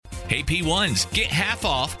Hey P1s, get half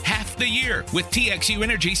off half the year with TXU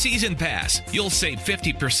Energy Season Pass. You'll save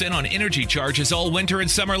 50% on energy charges all winter and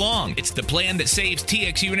summer long. It's the plan that saves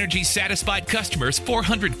TXU Energy satisfied customers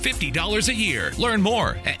 $450 a year. Learn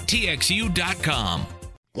more at TXU.com.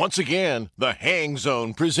 Once again, the Hang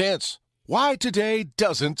Zone presents Why Today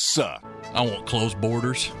Doesn't Suck. I want closed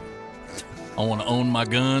borders. I want to own my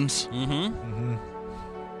guns.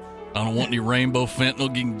 I don't want any rainbow fentanyl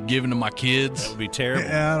getting given to my kids. That would be terrible.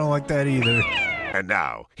 Yeah, I don't like that either. And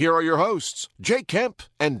now, here are your hosts, Jake Kemp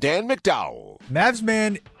and Dan McDowell. Mavs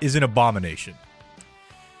Man is an abomination.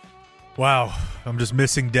 Wow, I'm just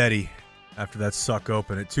missing Deddy after that suck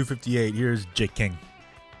open. At 2:58, here's Jake King.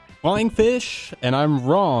 Flying Fish, and I'm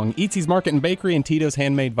wrong. Eatsy's Market and Bakery and Tito's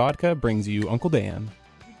Handmade Vodka brings you Uncle Dan.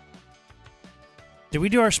 Did we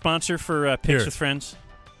do our sponsor for Picks Here. with Friends?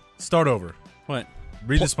 Start over. What?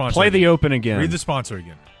 Read the sponsor. Play the open again. Read the sponsor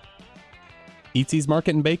again. Eatsy's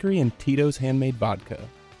Market and Bakery and Tito's Handmade Vodka.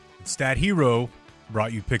 Stat Hero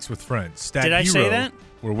brought you Picks with Friends. Stat Did I Hero, say that?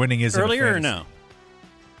 Where winning isn't Earlier a or fantasy.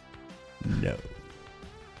 no? No.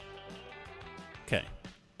 Okay.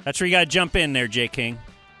 That's where you got to jump in there, Jay King.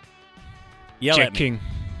 Yell Jake at me. King.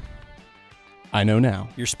 I know now.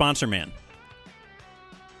 Your sponsor man.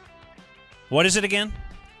 What is it again?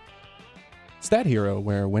 Stat Hero,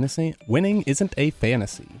 where winning isn't a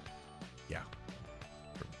fantasy. Yeah.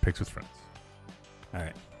 Picks with Friends. All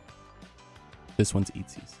right. This one's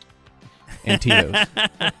Eatsy's. And Tito's.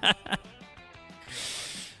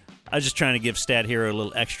 I was just trying to give Stat Hero a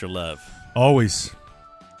little extra love. Always.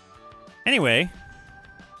 Anyway,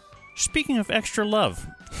 speaking of extra love,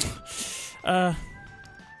 the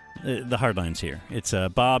Hardline's here. It's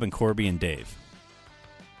Bob and Corby and Dave.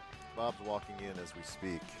 Bob's walking in as we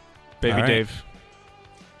speak. Baby All right. Dave.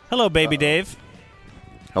 Hello, baby Dave.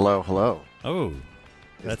 Hello, hello. Oh,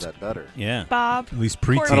 Is that better? yeah. Bob. At least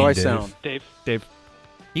preteen, How do I Dave. sound? Dave.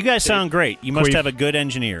 You guys sound great. You must Queef. have a good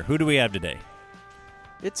engineer. Who do we have today?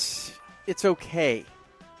 It's okay.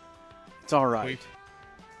 It's all right.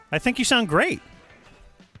 I think you sound great.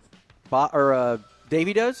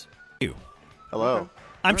 Davey does? You. Hello.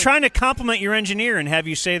 I'm trying to compliment your engineer and have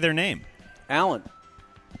you say their name. Alan.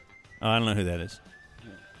 Oh, I don't know who that is.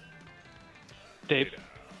 Dave.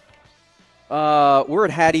 We're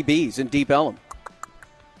at Hattie B's in Deep Ellum.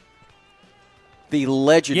 The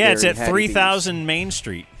legendary Yeah, it's at Hattie 3000 Main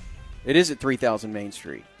Street. B's. It is at 3000 Main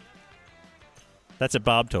Street. That's what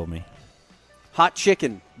Bob told me. Hot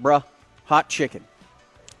chicken, bruh. Hot chicken.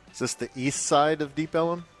 Is this the east side of Deep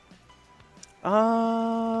Ellum?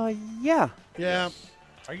 Yeah. Yeah.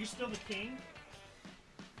 Are you still the king?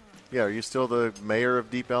 Yeah, are you still the mayor of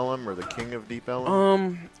Deep Ellum or the king of Deep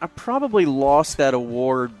Ellum? I probably lost that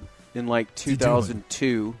award in like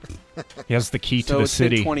 2002. He has the key to So the it's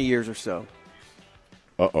been city. 20 years or so.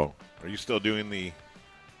 Uh-oh. Are you still doing the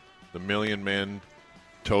Million Man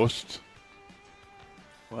toast?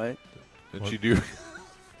 What? Didn't you do?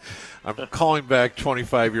 I'm calling back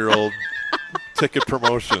 25-year-old ticket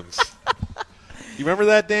promotions. You remember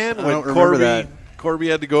that, Dan? I don't remember that. Corby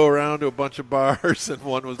had to go around to a bunch of bars, and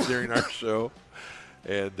one was during our show,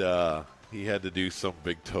 and he had to do some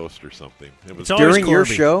big toast or something. It was It's always During your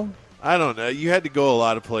Corby. show? I don't know. You had to go a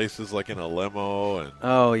lot of places, like in a limo and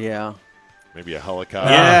Oh, yeah. maybe a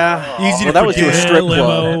helicopter. Easy to Well, that was to a forget. strip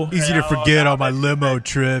club. Easy to forget all my limo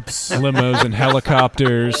trips. Limos and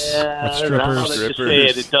helicopters with Now that strippers. you say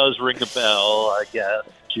it, it does ring a bell, I guess.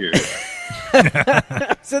 Sure.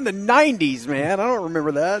 It's in the 90s, man. I don't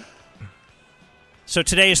remember that. So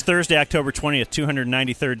today is Thursday, October 20th,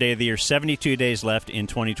 293rd day of the year, 72 days left in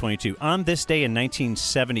 2022. On this day in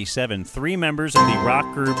 1977, three members of the rock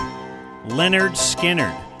group Leonard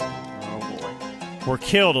Skinner were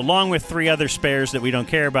killed, along with three other spares that we don't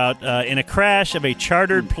care about, in a crash of a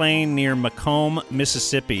chartered plane near Macomb,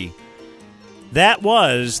 Mississippi. That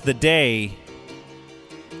was the day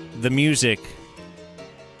the music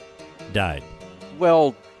died.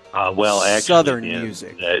 Well, Actually, Southern yeah,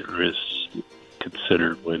 music. That was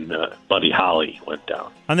considered when Buddy Holly went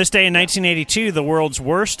down. On this day in 1982, the world's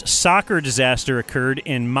worst soccer disaster occurred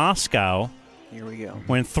in Moscow Here we go.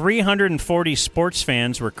 when 340 sports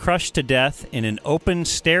fans were crushed to death in an open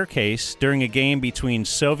staircase during a game between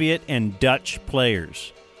Soviet and Dutch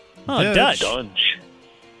players. Oh, Dutch. Dutch. Dunge.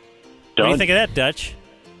 What do you think of that, Dutch?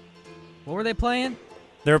 What were they playing?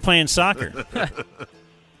 They were playing soccer.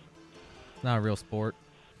 Not a real sport.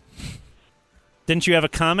 Didn't you have a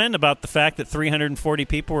comment about the fact that 340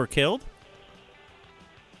 people were killed?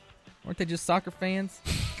 Weren't they just soccer fans?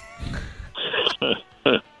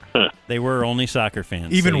 They were only soccer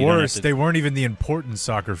fans. Even so you don't worse, have to- they weren't even the important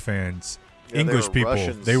soccer fans. English were people.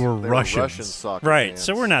 Russians. They were Russian Russians. soccer Right. fans.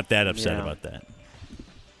 So we're not that upset Yeah. about that.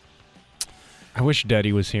 I wish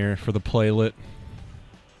Daddy was here for the playlet.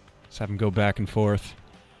 Just have him go back and forth.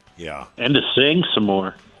 Yeah. And to sing some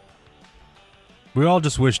more. We all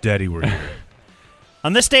just wish Daddy were here.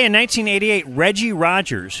 On this day in 1988, Reggie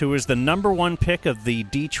Rogers, who was the number 1 pick of the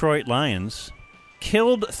Detroit Lions,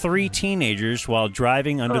 killed 3 teenagers while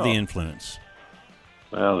driving under the influence.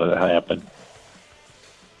 Well, that happened.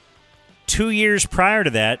 2 years prior to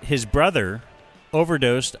that, his brother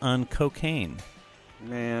overdosed on cocaine.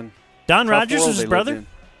 Man. Don Tough Rogers world was they his lived brother? in.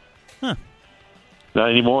 Huh. Not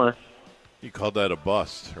anymore. You called that a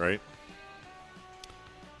bust, right?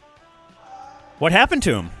 What happened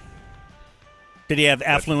to him? Did he have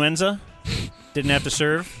affluenza? Didn't have to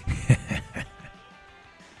serve?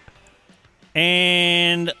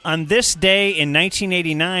 And on this day in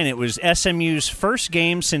 1989, it was SMU's first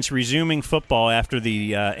game since resuming football after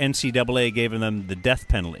the NCAA gave them the death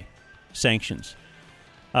penalty sanctions.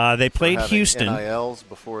 They played Having Houston. NILs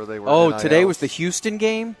before they were Oh, NILs. today was the Houston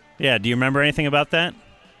game? Yeah, do you remember anything about that?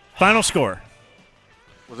 Final score.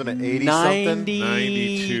 Wasn't it 80-something?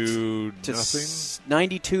 92 to nothing?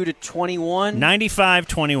 92 to 21.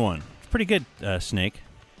 95-21. Pretty good, Snake.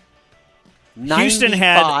 Houston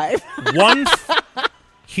had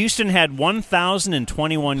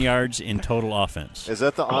 1,021 yards in total offense. Is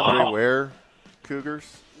that the Andre Ware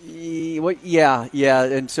Cougars? Yeah,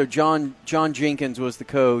 and so John Jenkins was the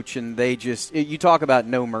coach, and they just you talk about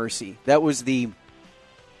no mercy. That was and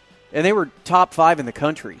they were top 5 in the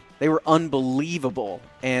country. They were unbelievable,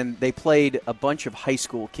 and they played a bunch of high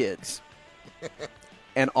school kids,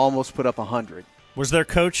 and almost put up 100. Was their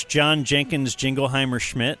coach John Jenkins Jingleheimer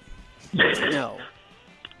Schmidt? No.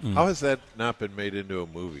 How has that not been made into a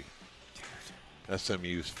movie?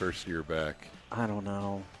 SMU's first year back. I don't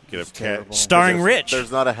know. You could have terrible. Starring Rich.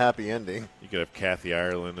 There's not a happy ending. You could have Kathy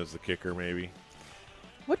Ireland as the kicker, maybe.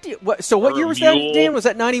 So what year was that, Mule. Dan? Was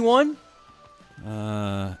that 91?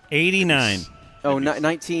 89. Oh,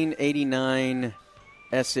 1989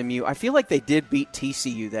 SMU. I feel like they did beat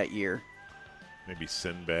TCU that year. Maybe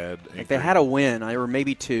Sinbad. Like they had a win, or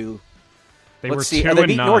maybe 2. They Let's were see. 2 They and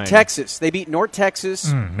beat 9. North Texas. They beat North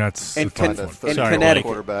Texas. That's And a tough Con- one. and Sorry, Connecticut.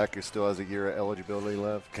 Quarterback who still has a year of eligibility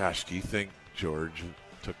left. Gosh, do you think George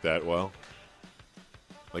took that well?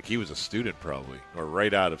 Like he was a student probably, or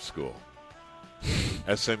right out of school.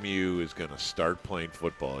 SMU is going to start playing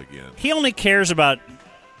football again. He only cares about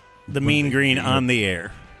the mean green on the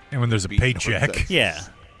air. And when there's a Beat North paycheck. Texas. Yeah.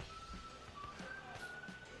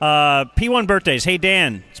 P1 birthdays. Hey,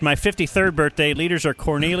 Dan, it's my 53rd birthday. Leaders are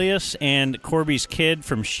Cornelius and Corby's kid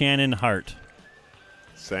from Shannon Hart.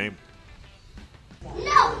 Same.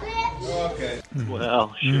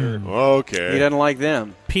 Well, sure. He Okay. doesn't like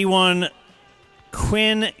them. P1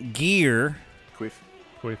 Quinn Gear Queef.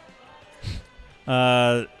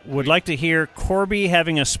 would like to hear Corby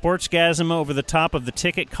having a sportsgasm over the top of the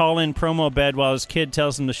ticket call-in promo bed while his kid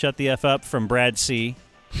tells him to shut the F up from Brad C.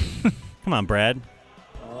 Come on, Brad.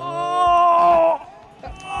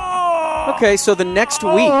 Okay, so the next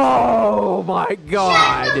week. Oh, my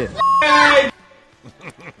God.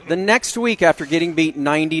 The next week, after getting beat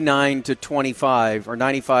 99 to 25 or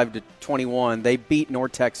 95 to 21, they beat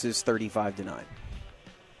North Texas 35 to 9.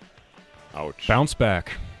 Ouch. Bounce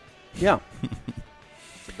back. Yeah.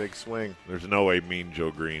 It's a big swing. There's no way Mean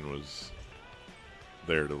Joe Green was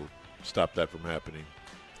there to stop that from happening.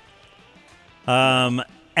 Alan.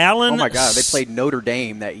 Oh my God, they played Notre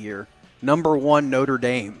Dame that year. Number 1 Notre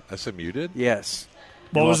Dame. SMU did? Yes.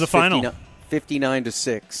 What was the final? 59 to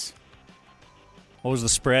 6. What was the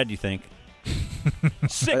spread, you think?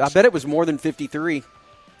 I bet it was more than 53.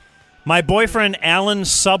 My boyfriend, Alan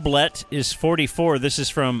Sublet, is 44. This is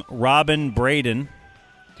from Robin Braden. Do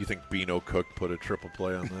you think Beano Cook put a triple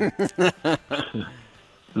play on that?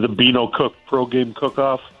 The Beano Cook Pro Game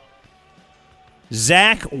Cook-Off.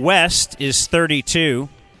 Zach West is 32.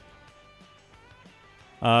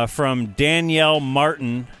 From Danielle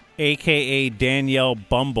Martin, a.k.a. Danielle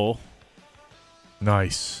Bumble.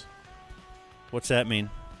 Nice. What's that mean?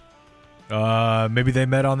 Maybe they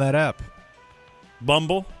met on that app.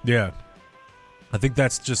 Bumble? Yeah. I think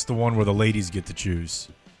that's just the one where the ladies get to choose.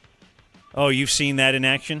 Oh, you've seen that in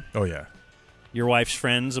action? Oh, yeah. Your wife's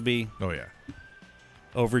friends will be Oh, yeah.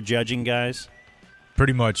 over-judging guys?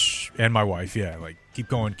 Pretty much. And my wife, yeah. Like, keep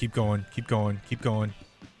going, keep going, keep going, keep going.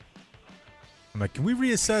 I'm like, can we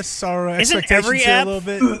reassess our expectations here a little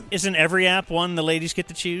bit? Isn't every app one the ladies get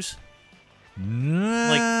to choose?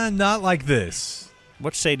 Nah, not like this.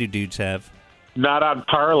 What say do dudes have? Not on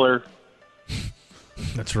Parlor.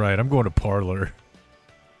 That's right. I'm going to Parlor.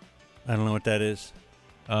 I don't know what that is.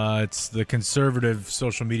 It's the conservative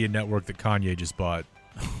social media network that Kanye just bought.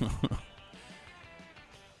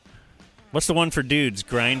 What's the one for dudes?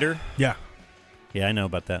 Grindr? Yeah. Yeah, I know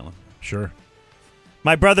about that one. Sure.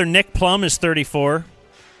 My brother Nick Plum is 34.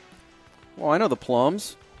 Well, I know the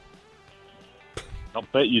Plums. I'll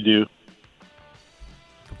bet you do.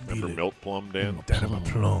 Remember Milk Plum, Dan? Down in my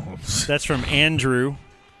plums. That's from Andrew.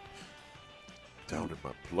 Down in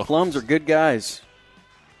my plums. Plums are good guys.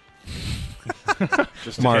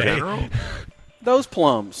 Just in general? Those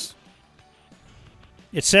plums.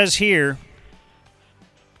 It says here,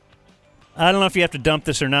 I don't know if you have to dump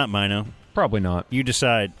this or not, Mino. Probably not. You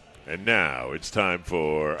decide. And now it's time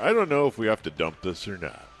for, I don't know if we have to dump this or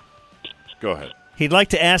not. Go ahead. He'd like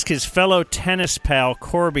to ask his fellow tennis pal,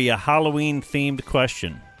 Corby, a Halloween-themed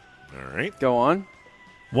question. All right. Go on.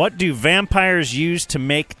 What do vampires use to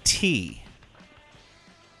make tea?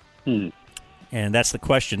 And that's the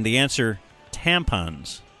question. The answer,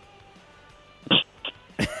 tampons.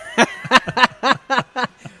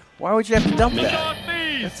 Why would you have to dump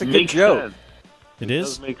that? That's a good Makes joke. sense. It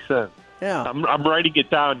Does is? make sense. Yeah. I'm writing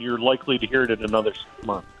it down. You're likely to hear it in another 6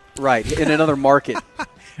 months. Right, in another market.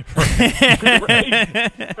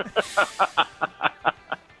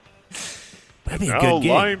 That'd be a Now good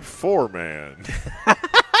gig. line 4, man.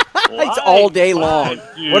 It's all day long.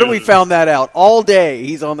 What if we found that out? All day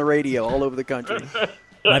he's on the radio all over the country.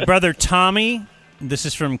 My brother Tommy, this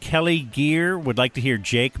is from Kelly Gear, would like to hear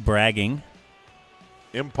Jake bragging.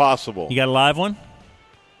 Impossible. You got a live one?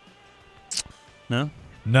 No?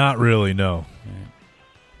 Not really, no.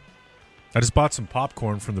 I just bought some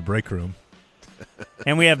popcorn from the break room.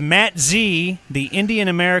 And we have Matt Z, the Indian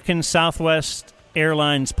American Southwest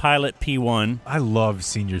Airlines pilot P1. I love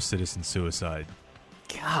senior citizen suicide.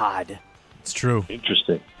 God. It's true.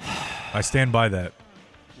 Interesting. I stand by that.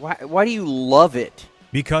 Why do you love it?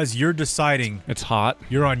 Because you're deciding. It's hot.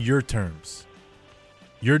 You're on your terms.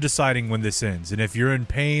 You're deciding when this ends. And if you're in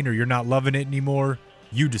pain or you're not loving it anymore,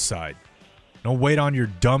 you decide. Don't wait on your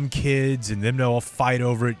dumb kids and them to all fight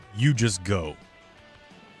over it. You just go.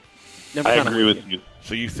 I agree with you.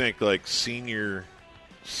 So you think like senior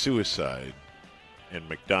suicide and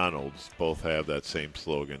McDonald's both have that same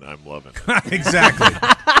slogan, I'm loving it. Exactly.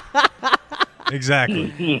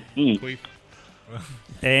 Exactly.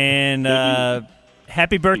 And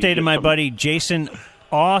happy birthday to my buddy Jason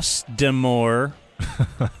Ostdemore.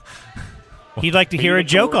 He'd like to hear a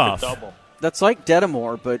joke off. That's like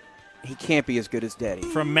Dedamore, but he can't be as good as Daddy.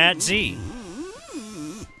 From Matt Z.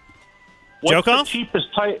 What's the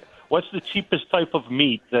cheapest type? What's the cheapest type of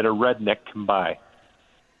meat that a redneck can buy?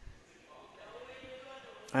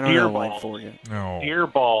 I don't know one for you. No. Deer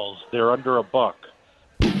balls. They're under $1.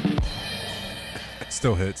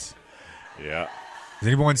 Still hits. Yeah. Has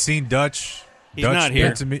anyone seen Dutch? He's Dutch not here.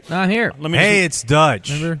 Pizza Meat? Not here. Hey, it's Dutch.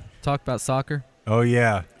 Remember? Talk about soccer. Oh,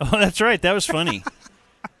 yeah. Oh, that's right. That was funny.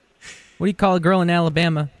 What do you call a girl in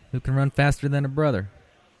Alabama who can run faster than her brother?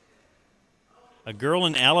 A girl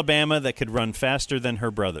in Alabama that could run faster than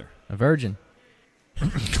her brother. A virgin.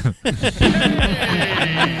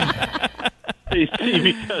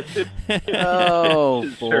 Because Oh,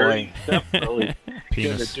 it's boy. definitely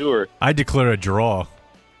going to do her. I declare a draw.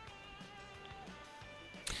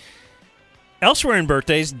 Elsewhere in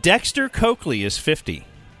birthdays, Dexter Coakley is 50.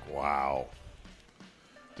 Wow.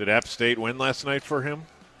 Did App State win last night for him?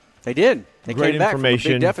 They did. They Great came back from a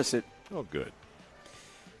information. big deficit. Oh, good.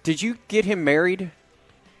 Did you get him married?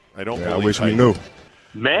 I don't Yeah, I believe wish we knew. I don't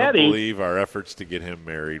Maddie. believe our efforts to get him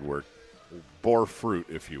married bore fruit,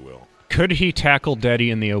 if you will. Could he tackle Daddy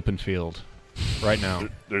in the open field right now?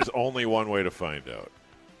 There's only one way to find out.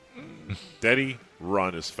 Daddy,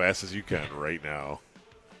 run as fast as you can right now.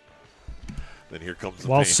 Then here comes the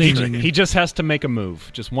While pain singing. train. He just has to make a move,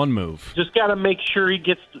 just one move. Just got to make sure he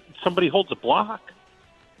gets somebody holds a block.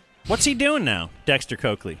 What's he doing now, Dexter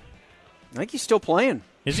Coakley? I think he's still playing.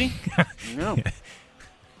 Is he? No.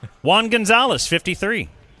 Juan Gonzalez, 53.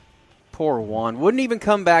 Poor Juan. Wouldn't even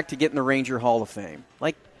come back to get in the Ranger Hall of Fame.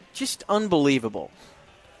 Like, just unbelievable.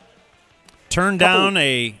 Turned down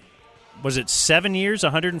was it 7 years,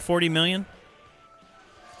 $140 million?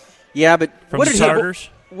 Yeah, but From what the did starters?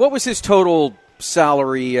 What was his total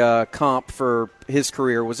salary comp for his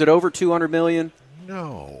career? Was it over $200 million?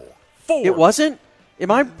 No. It wasn't?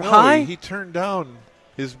 Am I No, high? he turned down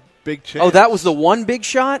his big chance. Oh, that was the one big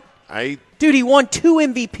shot? Dude, he won 2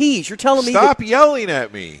 MVPs. You're telling me Stop yelling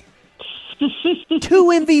at me. 2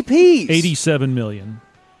 MVPs. $87 million.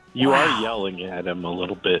 You are yelling at him a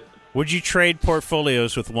little bit. Would you trade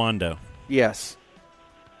portfolios with Wando? Yes.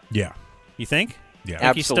 Yeah. You think? Yeah.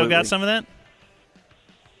 Think he still got some of that?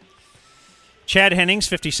 Chad Hennings,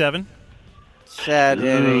 57.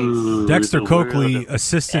 Saturday. Dexter Coakley,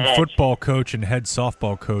 assistant football coach and head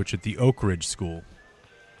softball coach at the Oak Ridge School.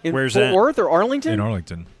 Where's Fort that? Worth or Arlington? In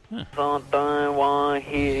Arlington. It's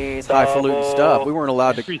highfalutin stuff. We weren't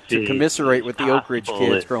allowed to commiserate with the Oak Ridge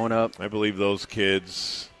kids growing up. I believe those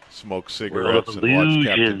kids smoke cigarettes and watch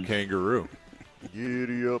Captain Kangaroo.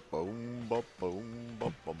 Giddy up, boom, boom,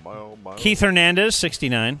 boom, boom, Keith Hernandez,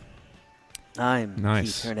 69. I'm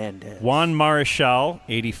Nice. Keith Hernandez. Juan Marichal,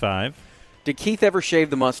 85. Did Keith ever shave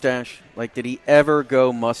the mustache? Like, did he ever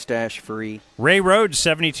go mustache free? Ray Rhodes,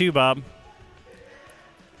 72, Bob.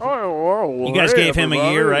 You guys gave him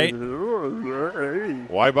a year, right?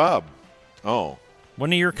 Why, Bob? Oh.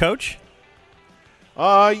 Wasn't he your coach?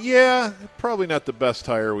 Yeah. Probably not the best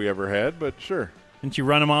hire we ever had, but sure. Didn't you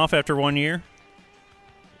run him off after 1 year?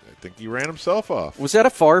 I think he ran himself off. Was that a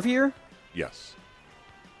Favre year? Yes.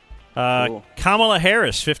 Cool. Kamala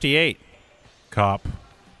Harris, 58. Cop.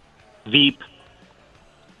 Veep.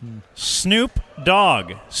 Snoopy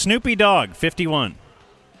Dogg, 51.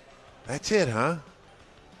 That's it, huh?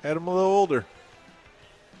 Had him a little older.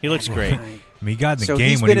 He looks great. I mean, he got in the So game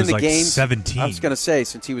he's when he been in was the like games, 17. I was going to say,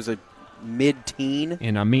 since he was a mid-teen.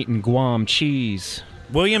 And I'm eating Guam cheese.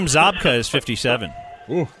 William Zabka is 57.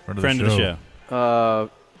 Ooh, friend of the show.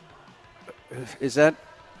 Is that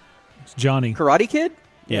It's Johnny. Karate Kid?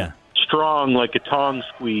 Yeah. Strong like a tongue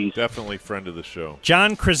squeeze. Definitely friend of the show.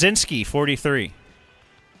 John Krasinski, 43.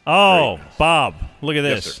 Oh, Bob, look at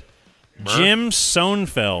Yes, this. sir. Jim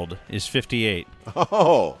Sonefeld is 58.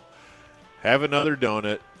 Oh. Have another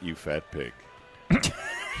donut, you fat pig.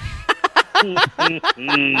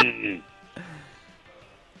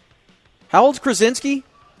 How old's Krasinski,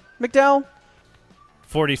 McDowell?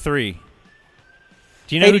 43.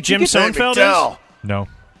 Do you know Hey, who did you Jim get that, Sonefeld McDowell? is? No.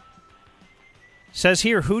 Says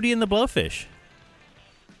here, Hootie and the Blowfish.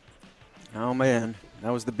 Oh, man.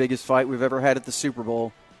 That was the biggest fight we've ever had at the Super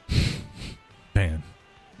Bowl. Man.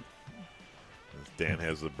 Dan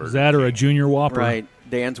has the Burger Is that or a King. Junior Whopper? Right.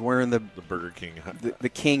 Dan's wearing the Burger King. the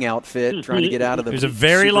King outfit, trying to get out of the It was a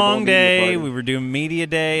very Super Bowl long media day. party. We were doing media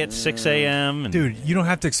day at 6 a.m. and- Dude, you don't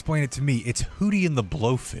have to explain it to me. It's Hootie and the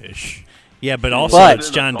Blowfish. Yeah, but also But- it's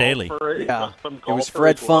John Daly. Yeah. It was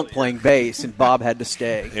Fred Funk playing bass, and Bob had to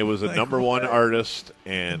stay. It was a #1 artist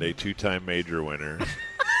and a 2-time major winner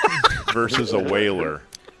versus a whaler.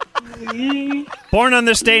 Born on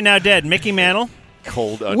this day, now dead. Mickey Mantle.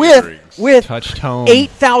 Cold onion rings. With Touched home.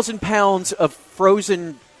 8,000 pounds of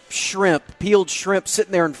frozen shrimp, peeled shrimp,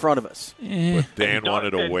 sitting there in front of us. But Dan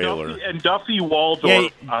wanted a whaler. And Duffy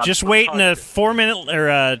Waldorf. Yeah, just wait in a 4-minute or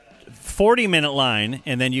a 40-minute line,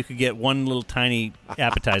 and then you could get one little tiny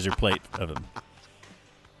appetizer plate of them.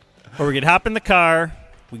 Or we could hop in the car,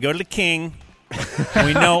 we go to the King, and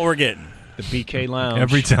we know what we're getting. The BK Lounge.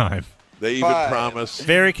 Every time. They even promised.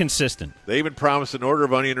 Very consistent. They even promised an order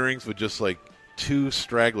of onion rings with just like 2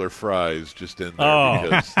 straggler fries just in there. Oh,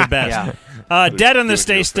 because the best. Dead on this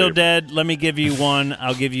day, still dead. Let me give you one.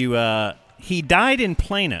 I'll give you, he died in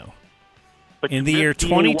Plano in the year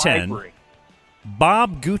 2010.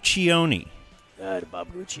 Bob Guccione. Bob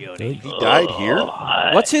Guccione. He died here?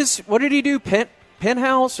 What did he do?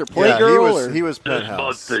 Penthouse or Yeah, Playgirl? he was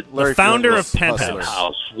Penthouse. The Larry founder Flint of was Penthouse. Hustlers.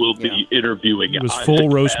 House will be interviewing. It was Isaac full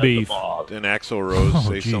roast beef. Asimov. Didn't Axl Rose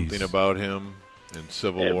say geez. something about him in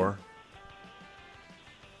Civil War?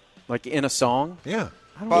 Like in a song? Yeah.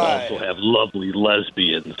 We also have lovely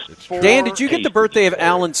lesbians. Dan, did you get the birthday of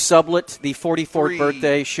Alan Sublett, the 44th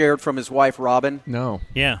birthday, shared from his wife, Robin? No.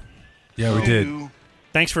 Yeah. Yeah, we did.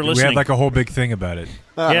 Thanks for We listening. had like a whole big thing about it.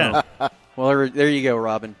 Yeah. Well, there you go,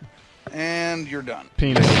 Robin. And you're done.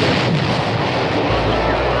 Penis.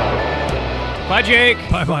 Bye, Jake.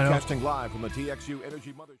 Bye, bye. Broadcasting live from the TXU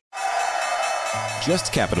Energy Mother.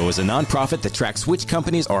 Just Capital is a nonprofit that tracks which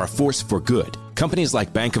companies are a force for good. Companies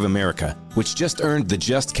like Bank of America, which just earned the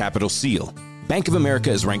Just Capital seal. Bank of America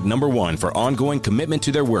is ranked #1 for ongoing commitment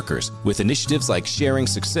to their workers with initiatives like Sharing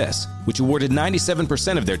Success, which awarded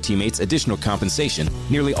 97% of their teammates additional compensation,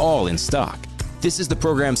 nearly all in stock. This is the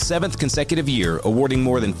program's 7th consecutive year, awarding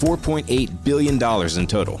more than $4.8 billion in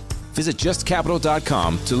total. Visit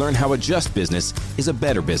justcapital.com to learn how a just business is a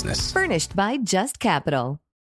better business. Furnished by Just Capital.